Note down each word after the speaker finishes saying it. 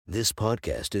This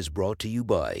podcast is brought to you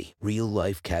by Real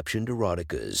Life Captioned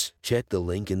Eroticas. Check the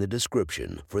link in the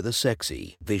description for the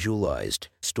sexy, visualized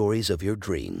stories of your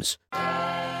dreams.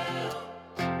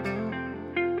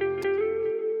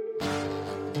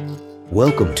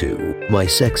 Welcome to My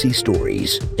Sexy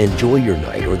Stories. Enjoy your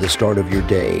night or the start of your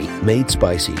day, made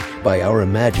spicy by our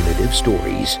imaginative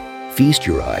stories. Feast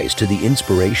your eyes to the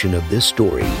inspiration of this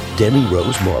story, Demi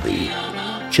Rose Mobby.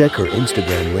 Check her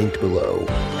Instagram linked below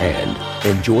and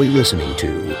enjoy listening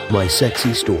to My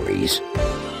Sexy Stories.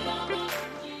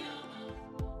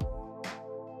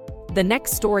 The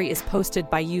next story is posted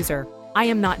by user I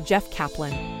am not Jeff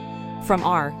Kaplan from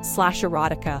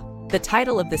r/erotica. The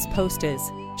title of this post is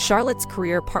Charlotte's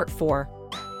Career Part 4.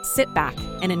 Sit back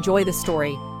and enjoy the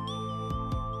story.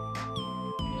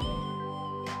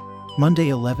 Monday,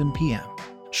 11 p.m.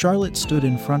 Charlotte stood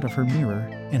in front of her mirror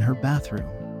in her bathroom,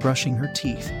 brushing her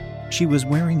teeth. She was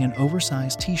wearing an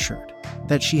oversized t-shirt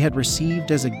that she had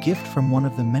received as a gift from one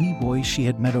of the many boys she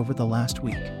had met over the last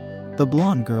week. The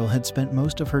blonde girl had spent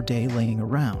most of her day laying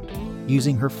around,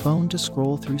 using her phone to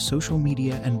scroll through social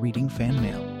media and reading fan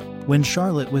mail. When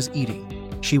Charlotte was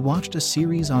eating, she watched a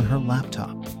series on her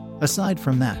laptop. Aside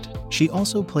from that, she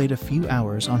also played a few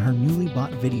hours on her newly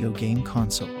bought video game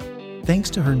console.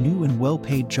 Thanks to her new and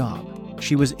well-paid job,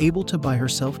 she was able to buy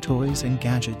herself toys and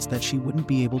gadgets that she wouldn't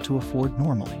be able to afford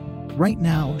normally. Right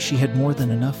now, she had more than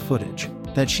enough footage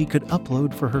that she could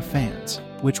upload for her fans,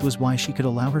 which was why she could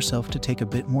allow herself to take a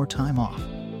bit more time off.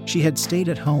 She had stayed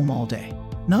at home all day,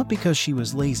 not because she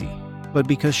was lazy, but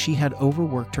because she had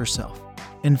overworked herself.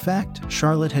 In fact,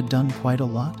 Charlotte had done quite a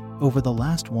lot over the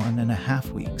last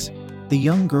 1.5 weeks. The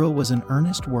young girl was an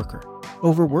earnest worker.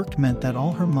 Overworked meant that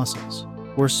all her muscles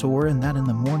were sore and that in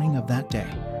the morning of that day,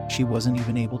 she wasn't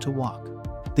even able to walk.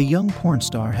 The young porn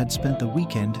star had spent the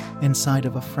weekend inside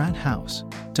of a frat house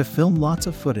to film lots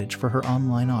of footage for her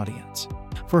online audience.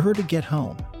 For her to get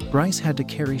home, Bryce had to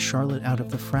carry Charlotte out of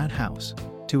the frat house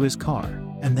to his car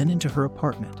and then into her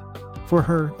apartment. For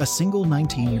her, a single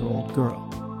 19-year-old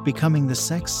girl, becoming the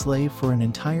sex slave for an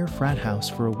entire frat house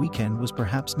for a weekend was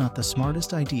perhaps not the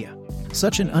smartest idea.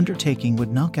 Such an undertaking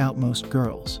would knock out most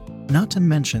girls, not to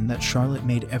mention that Charlotte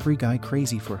made every guy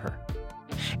crazy for her.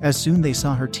 As soon they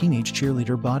saw her teenage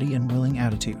cheerleader body and willing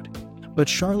attitude. But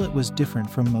Charlotte was different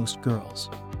from most girls.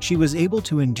 She was able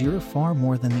to endure far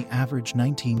more than the average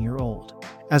 19-year-old.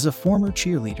 As a former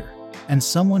cheerleader, and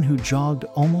someone who jogged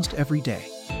almost every day,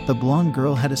 the blonde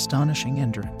girl had astonishing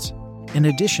endurance. In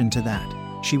addition to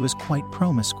that, she was quite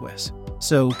promiscuous.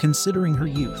 So, considering her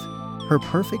youth, her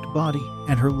perfect body,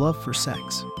 and her love for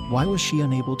sex, why was she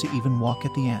unable to even walk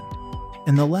at the end?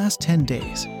 In the last 10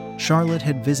 days, Charlotte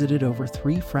had visited over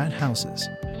 3 frat houses.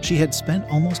 She had spent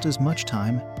almost as much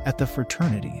time at the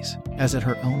fraternities as at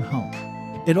her own home.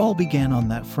 It all began on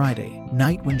that Friday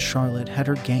night when Charlotte had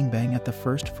her gangbang at the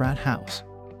first frat house,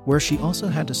 where she also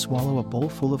had to swallow a bowl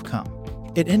full of cum.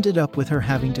 It ended up with her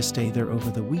having to stay there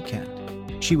over the weekend.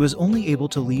 She was only able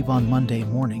to leave on Monday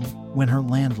morning when her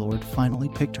landlord finally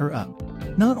picked her up.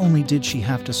 Not only did she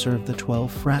have to serve the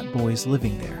 12 frat boys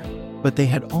living there, but they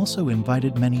had also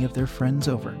invited many of their friends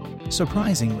over.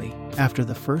 Surprisingly, after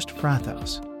the first frat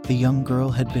house, the young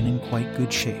girl had been in quite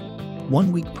good shape.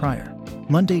 1 week prior,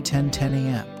 Monday 10:10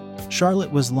 a.m.,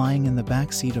 Charlotte was lying in the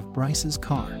back seat of Bryce's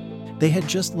car. They had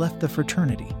just left the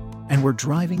fraternity and were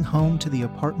driving home to the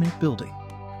apartment building.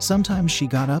 Sometimes she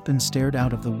got up and stared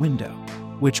out of the window,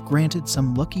 which granted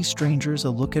some lucky strangers a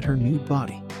look at her nude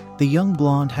body. The young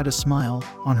blonde had a smile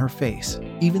on her face,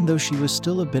 even though she was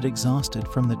still a bit exhausted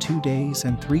from the 2 days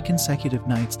and 3 consecutive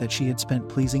nights that she had spent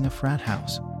pleasing a frat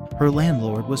house. Her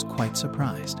landlord was quite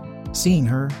surprised. Seeing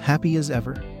her happy as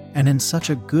ever and in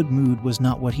such a good mood was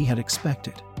not what he had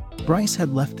expected. Bryce had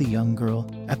left the young girl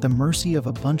at the mercy of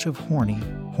a bunch of horny,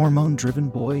 hormone-driven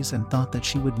boys and thought that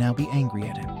she would now be angry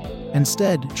at him.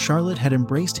 Instead, Charlotte had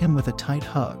embraced him with a tight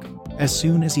hug as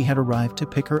soon as he had arrived to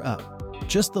pick her up.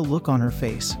 Just the look on her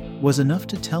face was enough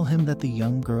to tell him that the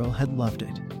young girl had loved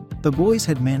it. The boys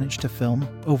had managed to film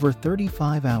over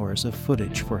 35 hours of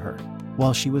footage for her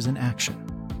while she was in action.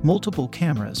 Multiple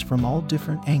cameras from all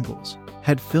different angles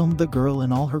had filmed the girl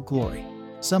in all her glory.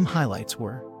 Some highlights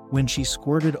were when she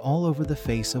squirted all over the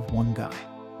face of one guy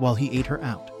while he ate her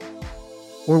out,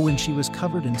 or when she was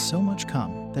covered in so much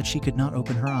cum that she could not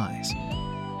open her eyes,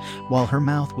 while her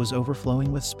mouth was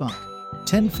overflowing with spunk.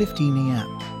 10:15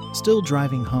 a.m. Still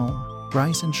driving home,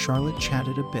 Bryce and Charlotte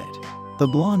chatted a bit. The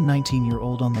blonde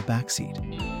 19-year-old on the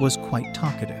backseat was quite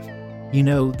talkative. You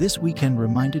know, this weekend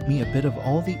reminded me a bit of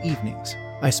all the evenings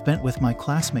I spent with my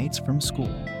classmates from school.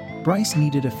 Bryce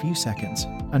needed a few seconds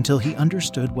until he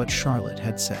understood what Charlotte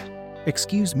had said.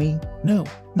 Excuse me? No,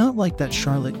 not like that,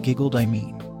 Charlotte giggled. I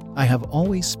mean, I have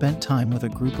always spent time with a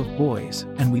group of boys,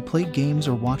 and we played games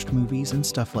or watched movies and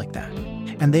stuff like that.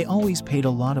 And they always paid a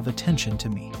lot of attention to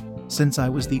me, since I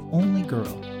was the only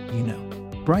girl, you know.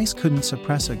 Bryce couldn't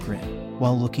suppress a grin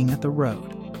while looking at the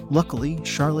road. Luckily,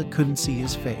 Charlotte couldn't see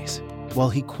his face, while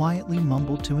he quietly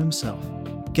mumbled to himself,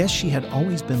 "Guess she had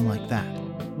always been like that."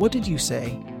 "What did you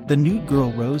say?" The nude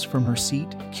girl rose from her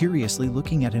seat, curiously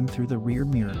looking at him through the rear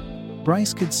mirror.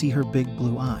 Bryce could see her big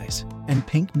blue eyes and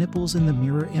pink nipples in the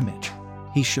mirror image.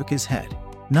 He shook his head.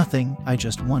 "Nothing, I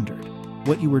just wondered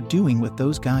what you were doing with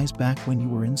those guys back when you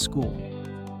were in school."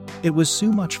 "It was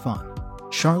so much fun."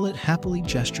 Charlotte happily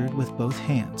gestured with both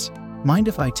hands. "Mind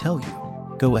if I tell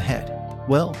you?" "Go ahead."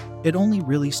 "Well, it only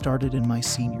really started in my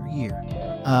senior year."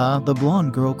 The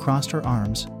blonde girl crossed her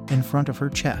arms in front of her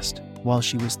chest while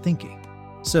she was thinking.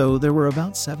 "So there were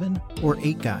about 7 or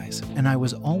 8 guys, and I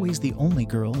was always the only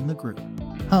girl in the group.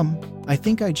 I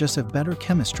think I just have better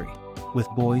chemistry with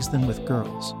boys than with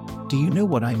girls. Do you know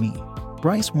what I mean?"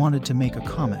 Bryce wanted to make a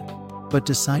comment, but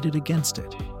decided against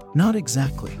it. "Not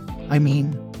exactly. I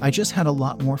mean, I just had a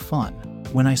lot more fun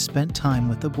when I spent time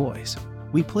with the boys.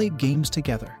 We played games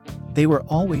together. They were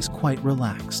always quite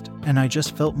relaxed, and I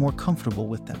just felt more comfortable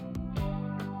with them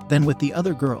than with the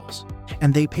other girls,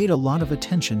 and they paid a lot of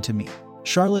attention to me."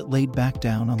 Charlotte laid back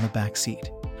down on the back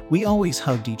seat. "We always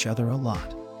hugged each other a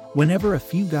lot. Whenever a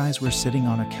few guys were sitting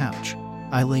on a couch,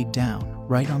 I laid down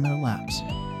right on their laps.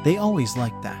 They always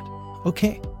liked that."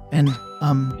 "Okay, and,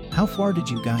 how far did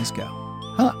you guys go?"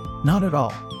 Not at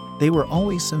all. They were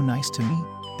always so nice to me.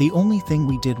 The only thing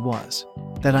we did was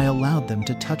that I allowed them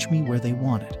to touch me where they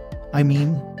wanted. I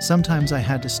mean, sometimes I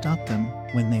had to stop them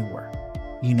when they were,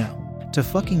 too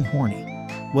fucking horny.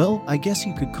 Well, I guess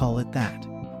you could call it that."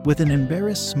 With an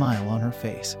embarrassed smile on her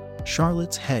face,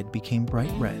 Charlotte's head became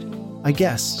bright red. "I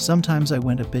guess sometimes I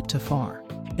went a bit too far.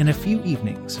 In a few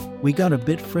evenings, we got a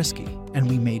bit frisky, and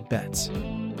we made bets.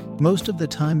 Most of the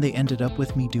time they ended up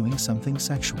with me doing something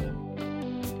sexual.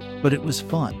 But it was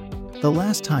fun. The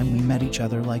last time we met each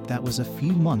other like that was a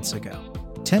few months ago."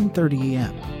 10:30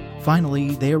 a.m.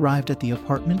 Finally, they arrived at the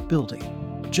apartment building.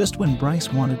 Just when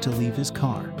Bryce wanted to leave his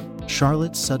car,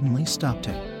 Charlotte suddenly stopped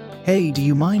him. "Hey, do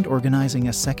you mind organizing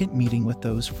a second meeting with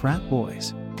those frat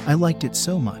boys? I liked it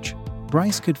so much."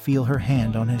 Bryce could feel her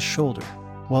hand on his shoulder,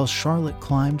 while Charlotte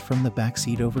climbed from the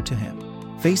backseat over to him.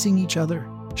 Facing each other,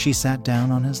 she sat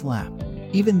down on his lap.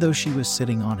 Even though she was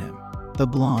sitting on him, the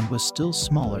blonde was still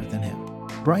smaller than him.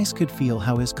 Bryce could feel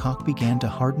how his cock began to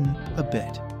harden a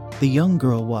bit. The young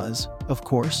girl was, of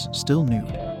course, still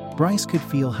nude. Bryce could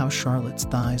feel how Charlotte's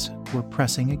thighs were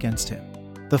pressing against him.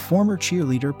 The former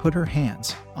cheerleader put her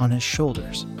hands on his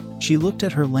shoulders. She looked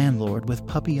at her landlord with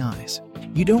puppy eyes.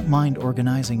 "You don't mind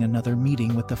organizing another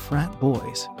meeting with the frat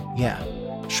boys, yeah?"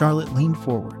 Charlotte leaned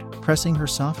forward, pressing her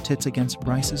soft tits against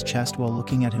Bryce's chest while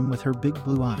looking at him with her big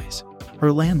blue eyes.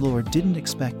 Her landlord didn't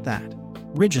expect that.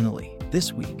 Originally,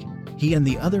 this week, he and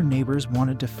the other neighbors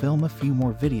wanted to film a few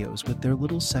more videos with their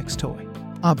little sex toy.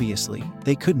 Obviously,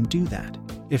 they couldn't do that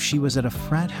if she was at a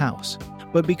frat house,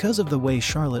 but because of the way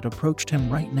Charlotte approached him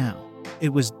right now,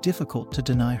 it was difficult to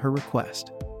deny her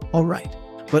request. "All right,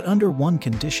 but under one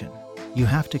condition. You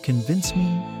have to convince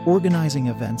me. Organizing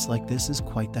events like this is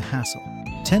quite the hassle."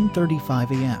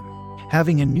 10:35 a.m.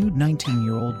 Having a nude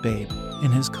 19-year-old babe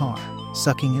in his car,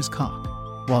 sucking his cock,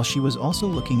 while she was also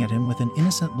looking at him with an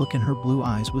innocent look in her blue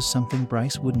eyes, was something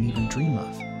Bryce wouldn't even dream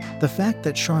of. The fact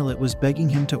that Charlotte was begging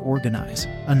him to organize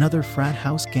another frat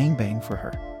house gangbang for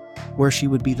her, where she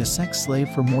would be the sex slave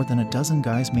for more than a dozen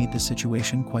guys, made the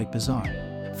situation quite bizarre.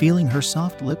 Feeling her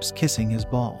soft lips kissing his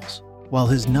balls, while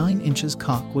his 9 inches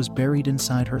cock was buried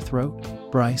inside her throat,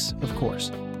 Bryce, of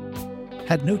course,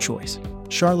 had no choice.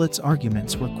 Charlotte's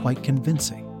arguments were quite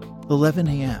convincing. 11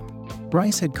 a.m.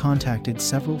 Bryce had contacted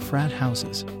several frat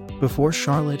houses before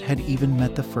Charlotte had even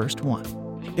met the first one.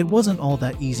 It wasn't all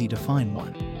that easy to find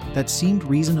one that seemed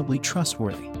reasonably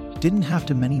trustworthy, didn't have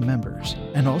too many members,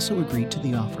 and also agreed to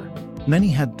the offer. Many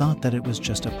had thought that it was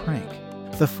just a prank.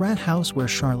 The frat house where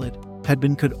Charlotte had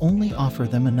been could only offer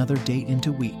them another date in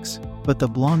 2 weeks, but the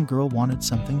blonde girl wanted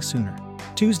something sooner.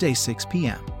 Tuesday 6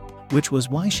 p.m., which was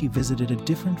why she visited a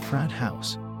different frat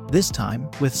house, this time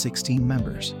with 16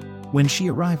 members. When she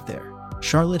arrived there,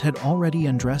 Charlotte had already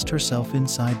undressed herself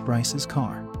inside Bryce's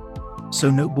car, so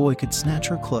no boy could snatch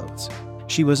her clothes.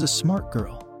 She was a smart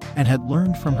girl and had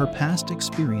learned from her past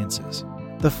experiences.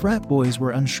 The frat boys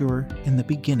were unsure in the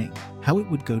beginning how it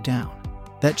would go down.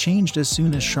 That changed as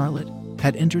soon as Charlotte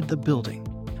had entered the building.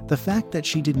 The fact that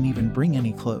she didn't even bring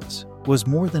any clothes was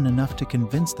more than enough to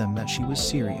convince them that she was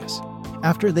serious.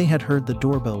 After they had heard the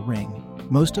doorbell ring,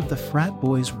 most of the frat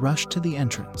boys rushed to the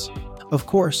entrance. Of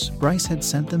course, Bryce had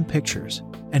sent them pictures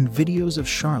and videos of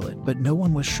Charlotte, but no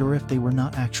one was sure if they were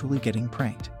not actually getting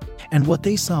pranked. And what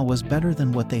they saw was better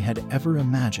than what they had ever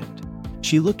imagined.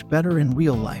 She looked better in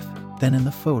real life than in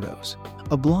the photos.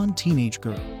 A blonde teenage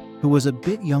girl who was a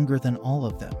bit younger than all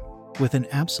of them, with an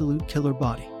absolute killer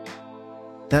body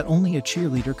that only a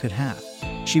cheerleader could have.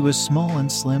 She was small and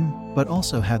slim, but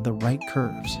also had the right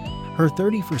curves. Her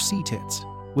 30 for C tits,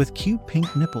 with cute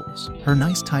pink nipples, her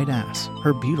nice tight ass,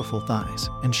 her beautiful thighs,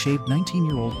 and shaved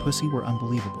 19-year-old pussy were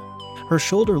unbelievable. Her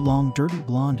shoulder-long dirty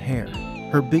blonde hair,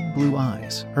 her big blue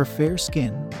eyes, her fair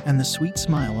skin, and the sweet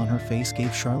smile on her face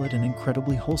gave Charlotte an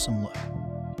incredibly wholesome look,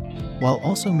 while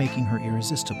also making her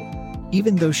irresistible.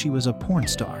 Even though she was a porn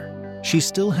star, she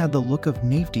still had the look of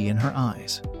naivety in her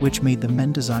eyes, which made the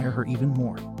men desire her even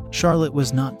more. Charlotte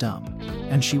was not dumb,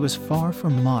 and she was far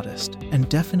from modest and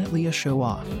definitely a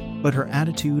show-off, but her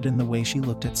attitude and the way she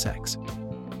looked at sex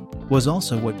was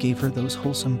also what gave her those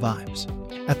wholesome vibes.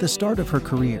 At the start of her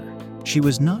career, she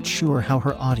was not sure how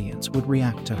her audience would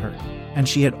react to her, and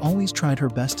she had always tried her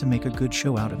best to make a good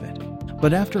show out of it.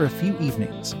 But after a few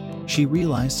evenings, she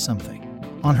realized something.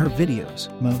 On her videos,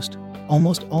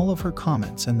 almost all of her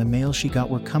comments and the mail she got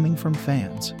were coming from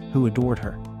fans who adored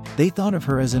her. They thought of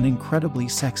her as an incredibly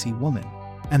sexy woman,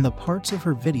 and the parts of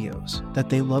her videos that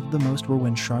they loved the most were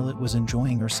when Charlotte was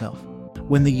enjoying herself,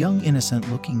 when the young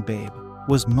innocent-looking babe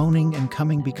was moaning and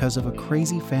coming because of a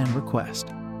crazy fan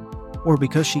request, or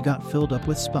because she got filled up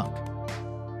with spunk.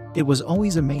 It was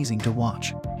always amazing to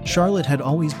watch. Charlotte had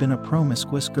always been a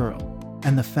promiscuous girl,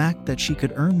 and the fact that she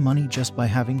could earn money just by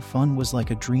having fun was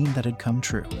like a dream that had come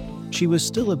true. She was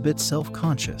still a bit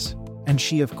self-conscious, and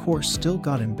she of course still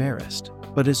got embarrassed,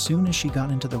 but as soon as she got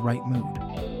into the right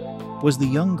mood, was the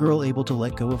young girl able to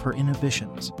let go of her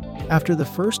inhibitions. After the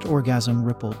first orgasm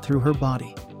rippled through her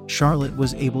body, Charlotte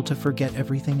was able to forget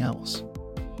everything else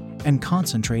and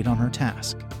concentrate on her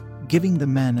task, giving the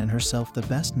men and herself the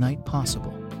best night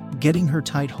possible, getting her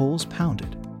tight holes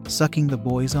pounded, sucking the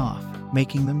boys off,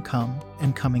 making them come,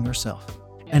 and coming herself.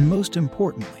 And most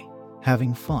importantly,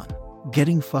 having fun.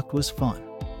 Getting fucked was fun.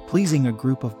 Pleasing a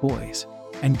group of boys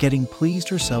and getting pleased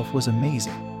herself was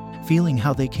amazing. Feeling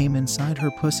how they came inside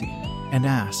her pussy and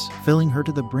ass, filling her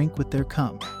to the brink with their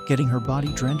cum, getting her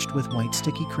body drenched with white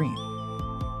sticky cream,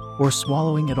 or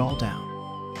swallowing it all down.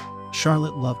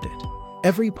 Charlotte loved it.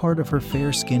 Every part of her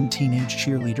fair-skinned teenage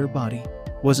cheerleader body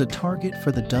was a target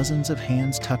for the dozens of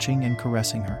hands touching and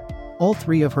caressing her. All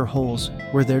three of her holes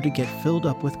were there to get filled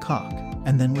up with cock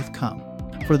and then with cum.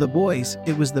 For the boys,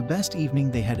 it was the best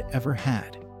evening they had ever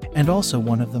had, and also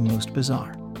one of the most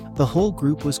bizarre. The whole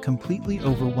group was completely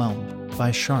overwhelmed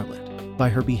by Charlotte, by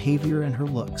her behavior and her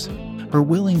looks. Her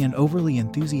willing and overly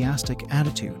enthusiastic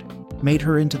attitude made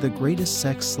her into the greatest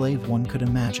sex slave one could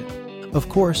imagine. Of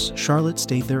course, Charlotte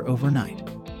stayed there overnight.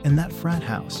 In that frat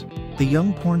house, the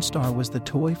young porn star was the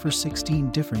toy for 16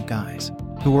 different guys,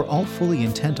 who were all fully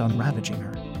intent on ravaging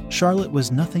her. Charlotte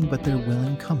was nothing but their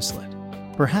willing cum slut.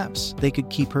 Perhaps they could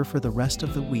keep her for the rest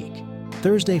of the week.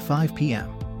 Thursday, 5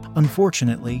 p.m.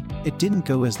 Unfortunately, it didn't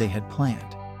go as they had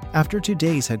planned. After 2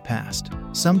 days had passed,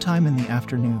 sometime in the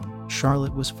afternoon,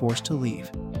 Charlotte was forced to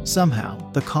leave. Somehow,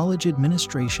 the college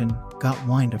administration got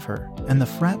wind of her, and the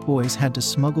frat boys had to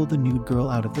smuggle the nude girl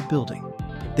out of the building.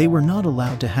 They were not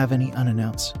allowed to have any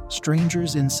unannounced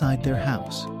strangers inside their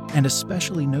house, and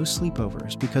especially no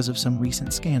sleepovers because of some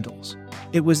recent scandals.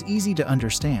 It was easy to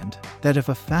understand that if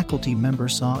a faculty member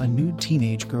saw a nude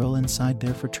teenage girl inside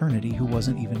their fraternity who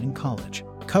wasn't even in college,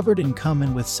 covered in cum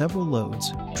and with several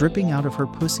loads dripping out of her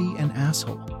pussy and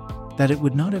asshole, that it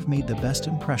would not have made the best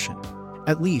impression.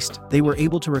 At least, they were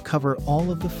able to recover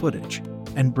all of the footage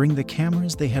and bring the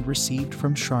cameras they had received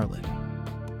from Charlotte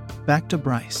back to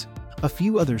Bryce. A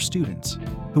few other students,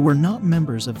 who were not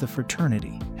members of the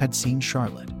fraternity, had seen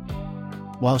Charlotte,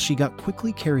 while she got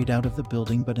quickly carried out of the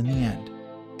building, but in the end,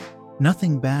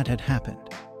 nothing bad had happened.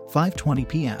 5:20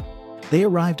 p.m. They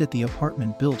arrived at the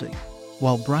apartment building,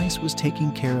 while Bryce was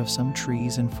taking care of some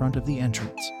trees in front of the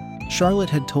entrance. Charlotte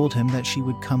had told him that she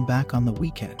would come back on the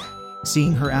weekend.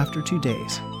 Seeing her after 2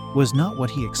 days was not what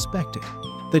he expected.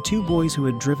 The two boys who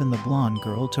had driven the blonde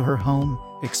girl to her home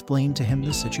explained to him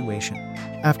the situation.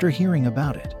 After hearing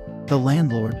about it, the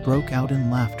landlord broke out in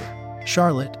laughter.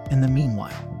 Charlotte, in the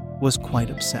meanwhile, was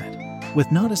quite upset.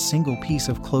 With not a single piece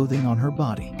of clothing on her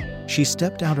body, she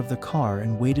stepped out of the car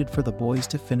and waited for the boys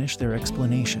to finish their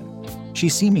explanation. She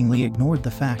seemingly ignored the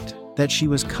fact that she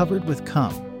was covered with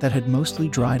cum that had mostly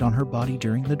dried on her body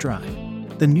during the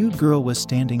drive. The nude girl was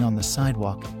standing on the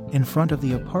sidewalk in front of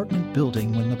the apartment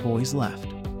building when the boys left.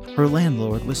 Her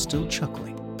landlord was still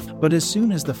chuckling. But as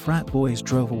soon as the frat boys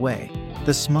drove away,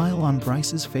 the smile on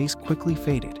Bryce's face quickly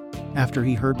faded after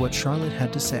he heard what Charlotte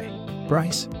had to say.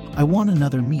 "Bryce, I want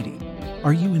another meeting.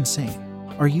 Are you insane?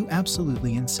 Are you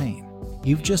absolutely insane?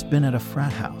 You've just been at a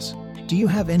frat house. Do you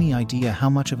have any idea how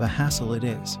much of a hassle it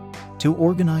is to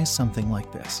organize something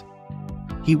like this?"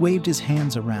 He waved his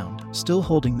hands around, still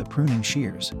holding the pruning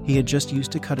shears he had just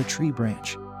used to cut a tree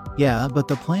branch. "Yeah, but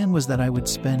the plan was that I would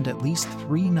spend at least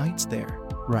 3 nights there,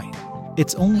 right?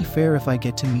 It's only fair if I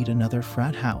get to meet another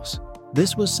frat house.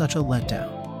 This was such a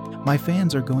letdown. My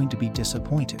fans are going to be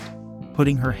disappointed."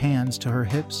 Putting her hands to her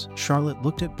hips, Charlotte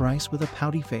looked at Bryce with a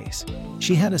pouty face.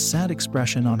 She had a sad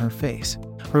expression on her face.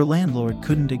 Her landlord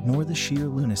couldn't ignore the sheer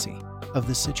lunacy of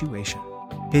the situation.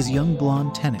 His young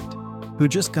blonde tenant, who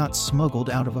just got smuggled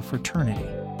out of a fraternity,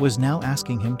 was now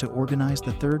asking him to organize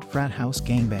the 3rd frat house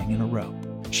gangbang in a row.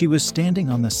 She was standing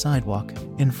on the sidewalk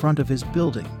in front of his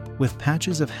building, with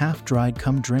patches of half-dried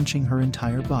cum drenching her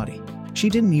entire body. She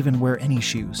didn't even wear any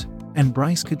shoes, and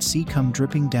Bryce could see cum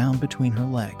dripping down between her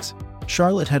legs.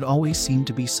 Charlotte had always seemed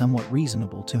to be somewhat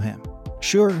reasonable to him.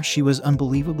 Sure, she was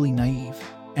unbelievably naive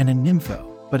and a nympho,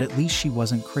 but at least she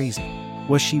wasn't crazy.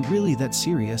 Was she really that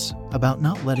serious about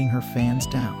not letting her fans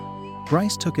down?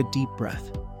 Bryce took a deep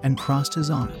breath and crossed his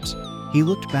arms. He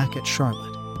looked back at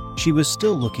Charlotte. She was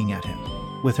still looking at him,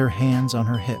 with her hands on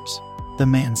her hips. The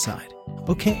man sighed.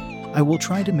 "Okay, I will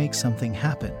try to make something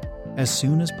happen as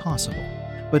soon as possible.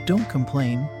 But don't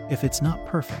complain if it's not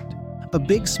perfect." A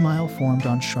big smile formed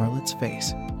on Charlotte's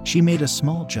face. She made a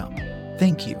small jump.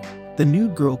 "Thank you." The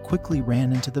nude girl quickly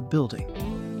ran into the building.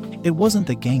 It wasn't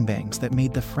the gangbangs that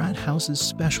made the frat houses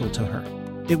special to her.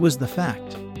 It was the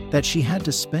fact that she had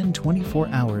to spend 24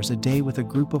 hours a day with a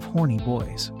group of horny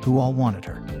boys who all wanted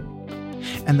her.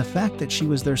 And the fact that she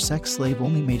was their sex slave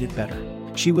only made it better.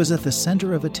 She was at the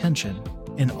center of attention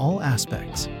in all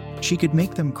aspects. She could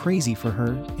make them crazy for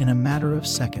her in a matter of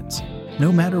seconds,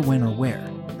 no matter when or where.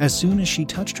 As soon as she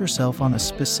touched herself on a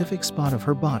specific spot of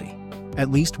her body,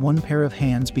 at least one pair of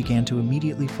hands began to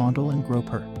immediately fondle and grope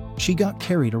her. She got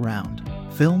carried around,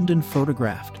 filmed and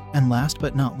photographed, and last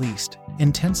but not least,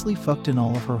 intensely fucked in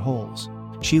all of her holes.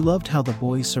 She loved how the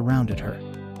boys surrounded her,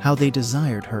 how they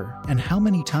desired her, and how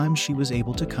many times she was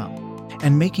able to come.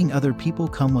 And making other people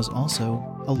come was also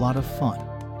a lot of fun.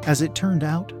 As it turned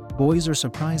out, boys are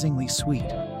surprisingly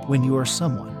sweet when you are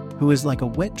someone who is like a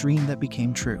wet dream that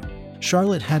became true.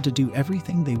 Charlotte had to do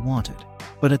everything they wanted,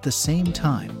 but at the same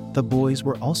time, the boys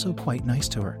were also quite nice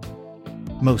to her.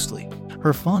 Mostly,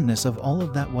 her fondness of all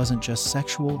of that wasn't just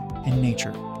sexual in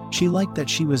nature. She liked that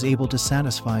she was able to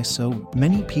satisfy so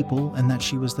many people and that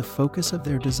she was the focus of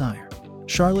their desire.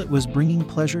 Charlotte was bringing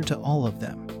pleasure to all of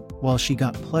them, while she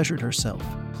got pleasured herself,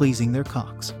 pleasing their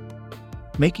cocks,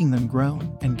 making them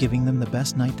groan and giving them the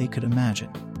best night they could imagine.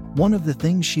 One of the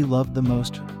things she loved the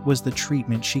most was the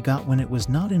treatment she got when it was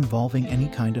not involving any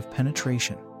kind of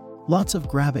penetration. Lots of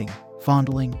grabbing,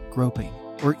 fondling, groping,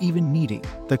 or even kneading,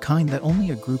 the kind that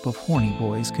only a group of horny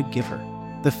boys could give her.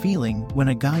 The feeling when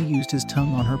a guy used his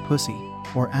tongue on her pussy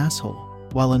or asshole,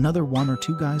 while another 1 or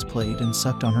 2 guys played and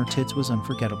sucked on her tits was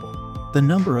unforgettable. The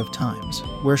number of times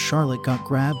where Charlotte got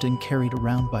grabbed and carried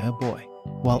around by a boy,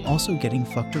 while also getting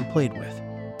fucked or played with,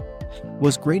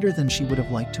 was greater than she would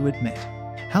have liked to admit.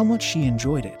 How much she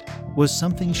enjoyed it was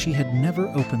something she had never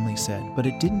openly said, but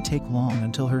it didn't take long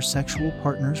until her sexual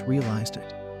partners realized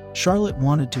it. Charlotte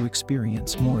wanted to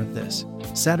experience more of this.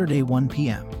 Saturday 1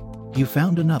 p.m. "You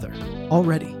found another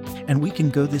already, and we can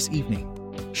go this evening?"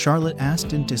 Charlotte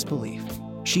asked in disbelief.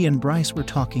 She and Bryce were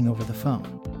talking over the phone.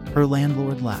 Her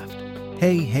landlord laughed.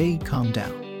 Hey, calm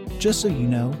down. Just so you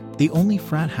know, the only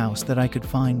frat house that I could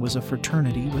find was a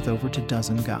fraternity with over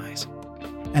 24 guys.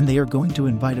 And they are going to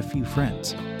invite a few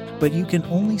friends. But you can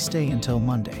only stay until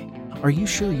Monday. Are you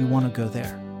sure you want to go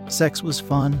there? Sex was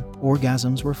fun,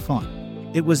 orgasms were fun.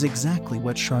 It was exactly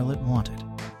what Charlotte wanted.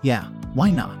 Yeah,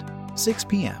 why not? 6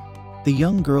 p.m. The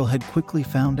young girl had quickly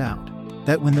found out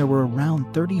that when there were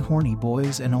around 30 horny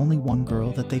boys and only one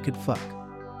girl that they could fuck,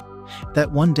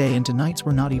 that one day and 2 nights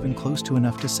were not even close to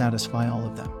enough to satisfy all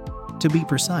of them. To be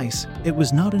precise, it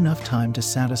was not enough time to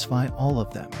satisfy all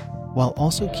of them, while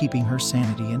also keeping her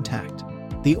sanity intact.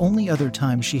 The only other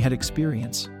time she had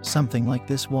experienced something like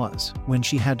this was when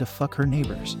she had to fuck her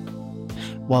neighbors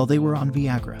while they were on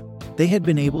Viagra. They had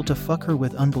been able to fuck her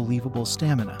with unbelievable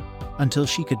stamina until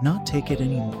she could not take it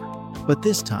anymore. But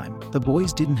this time, the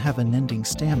boys didn't have unending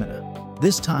stamina.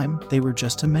 This time, they were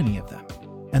just too many of them.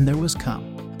 And there was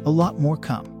cum. A lot more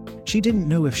cum. She didn't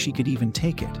know if she could even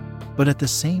take it, but at the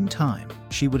same time,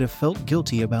 she would have felt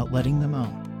guilty about letting them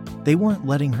own. They weren't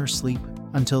letting her sleep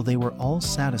until they were all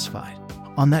satisfied.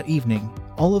 On that evening,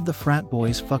 All of the frat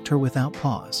boys fucked her without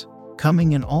pause,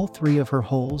 coming in all 3 of her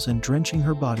holes and drenching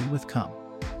her body with cum.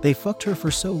 They fucked her for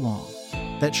so long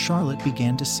that Charlotte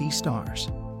began to see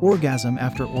stars. Orgasm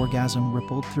after orgasm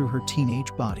rippled through her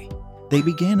teenage body. They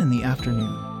began in the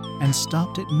afternoon and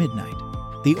stopped at midnight.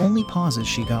 The only pauses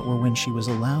she got were when she was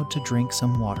allowed to drink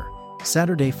some water.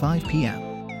 Saturday, 5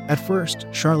 p.m. At first,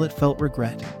 Charlotte felt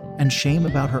regret and shame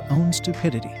about her own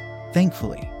stupidity.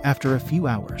 Thankfully, after a few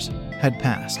hours had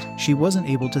passed, she wasn't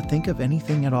able to think of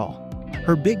anything at all.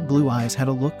 Her big blue eyes had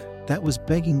a look that was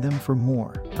begging them for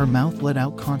more. Her mouth let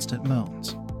out constant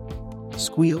moans,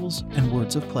 squeals, and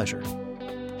words of pleasure.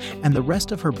 And the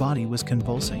rest of her body was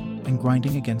convulsing and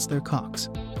grinding against their cocks.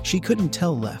 She couldn't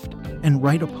tell left and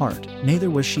right apart, neither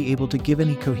was she able to give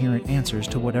any coherent answers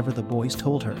to whatever the boys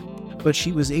told her, but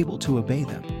she was able to obey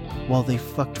them while they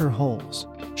fucked her holes.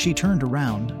 She turned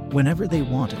around whenever they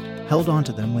wanted, held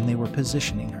onto them when they were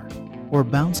positioning her, or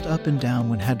bounced up and down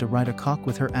when had to ride a cock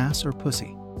with her ass or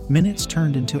pussy. Minutes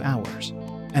turned into hours,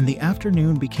 and the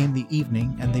afternoon became the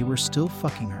evening, and they were still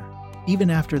fucking her. Even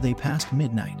after they passed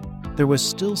midnight, there was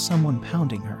still someone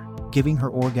pounding her, giving her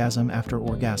orgasm after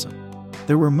orgasm.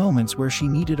 There were moments where she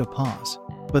needed a pause,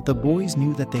 but the boys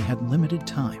knew that they had limited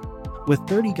time. With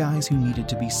 30 guys who needed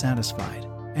to be satisfied,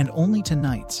 and only to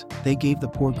nights, they gave the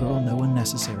poor girl no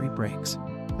unnecessary breaks.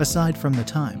 Aside from the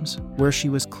times where she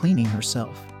was cleaning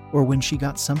herself, or when she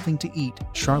got something to eat,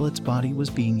 Charlotte's body was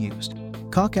being used.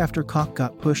 Cock after cock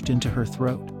got pushed into her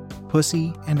throat,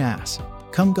 pussy, and ass.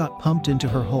 Cum got pumped into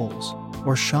her holes,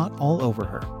 or shot all over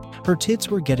her. Her tits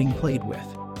were getting played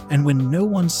with, and when no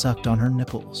one sucked on her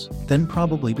nipples, then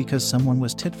probably because someone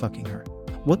was tit-fucking her.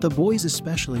 What the boys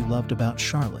especially loved about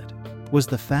Charlotte was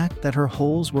the fact that her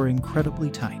holes were incredibly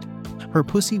tight. Her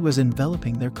pussy was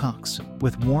enveloping their cocks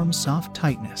with warm, soft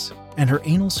tightness, and her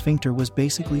anal sphincter was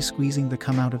basically squeezing the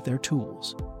cum out of their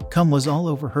tools. Cum was all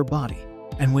over her body,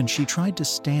 and when she tried to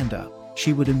stand up,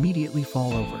 she would immediately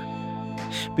fall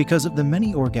over. Because of the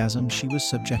many orgasms she was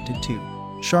subjected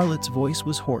to, Charlotte's voice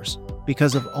was hoarse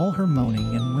because of all her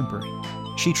moaning and whimpering.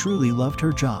 She truly loved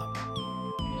her job.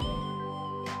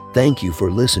 Thank you for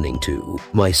listening to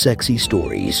My Sexy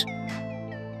Stories.